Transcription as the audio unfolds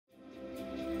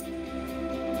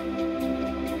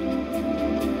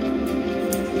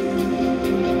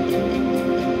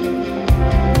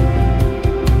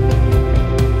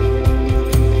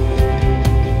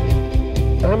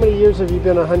years have you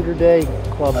been a 100-day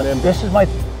club member? This is my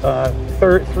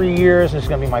 3 years, and it's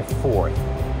going to be my 4th.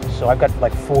 So I've got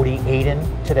like 48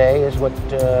 in today is what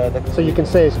So you can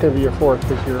say it's going to be your 4th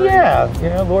because you're... Yeah, you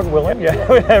know, Lord willing,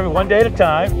 yeah, one day at a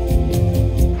time.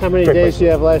 How many days do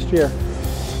you have last year?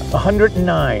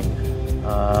 109.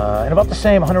 And about the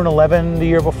same, 111 the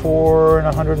year before, and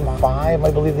 105,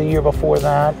 I believe, the year before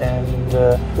that. And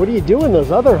what do you do when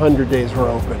those other 100 days were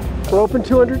open? We're open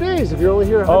 200 days if you're only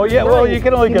here 100 Oh yeah, well, you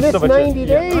can only get so much. 90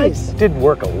 days. I did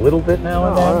work a little bit now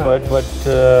and then, right. but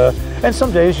and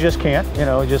some days you just can't, you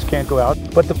know, you just can't go out.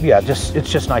 But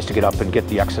it's just nice to get up and get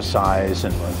the exercise,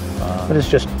 and but it's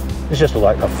just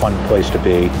a fun place to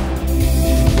be.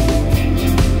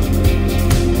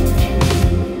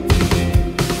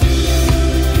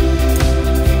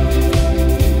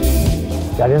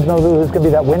 I didn't know that it was going to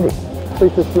be that windy. At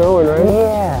least it's snowing, right?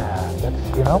 Yeah,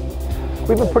 that's, you know,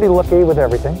 we've been pretty lucky with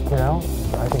everything, you know.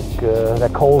 I think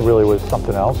that cold really was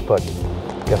something else, but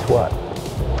guess what?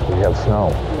 We have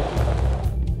snow.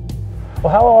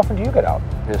 Well, how often do you get out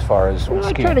as far as skiing?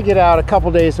 I try to get out a couple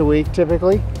days a week,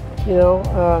 typically. You know,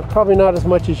 probably not as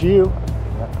much as you.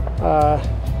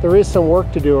 There is some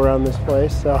work to do around this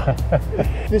place, so.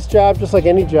 This job, just like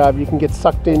any job, you can get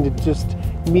sucked into just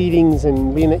meetings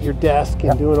and being at your desk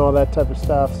and doing all that type of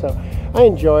stuff. So I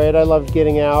enjoy it. I love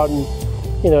getting out and,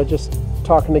 you know, just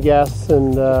talking to guests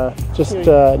and just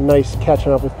nice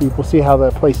catching up with people, see how the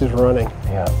place is running.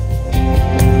 Yeah.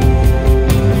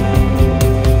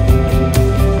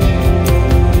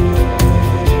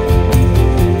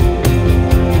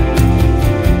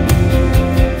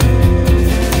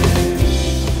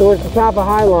 So we're at the top of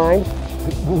High Line.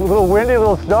 A little windy, a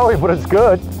little snowy, but it's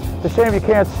good. It's a shame you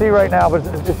can't see right now, but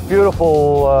it's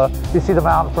beautiful. You see the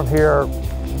mountain from here,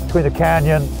 between the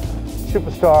canyon,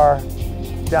 Superstar,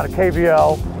 down to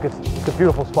KBL. It's a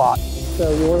beautiful spot. So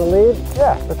you want to leave?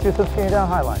 Yeah, let's do some skiing down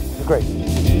High Line. It's great. Ski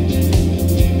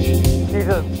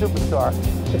to Superstar.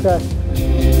 Okay.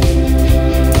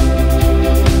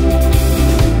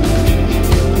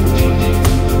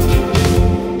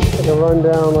 Like a run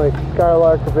down like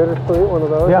Skylark to Bittersweet, one of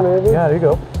those maybe? Yeah, there you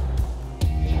go.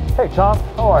 Hey Tom,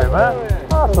 how are you, man?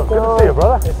 Awesome, good to see you,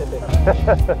 brother.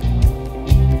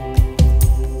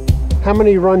 How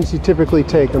many runs do you typically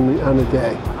take on a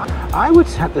day? I would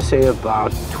have to say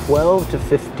about 12 to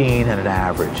 15 at an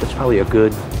average. That's probably a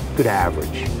good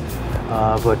average.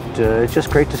 But it's just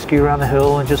great to ski around the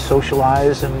hill and just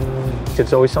socialize, and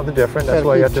it's always something different. That's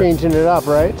why you have to changing it up,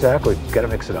 right? Exactly, got to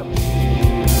mix it up.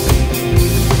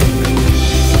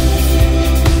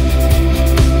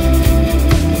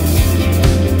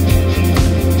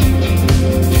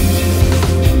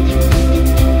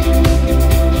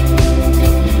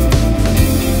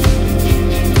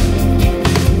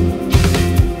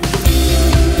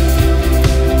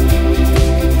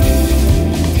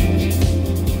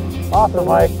 Awesome,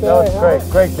 Mike. That was great.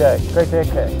 Great day. Great day,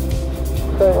 Kay.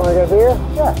 So, you want to go beer?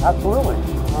 Yeah, absolutely.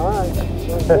 All right.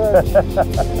 That's good.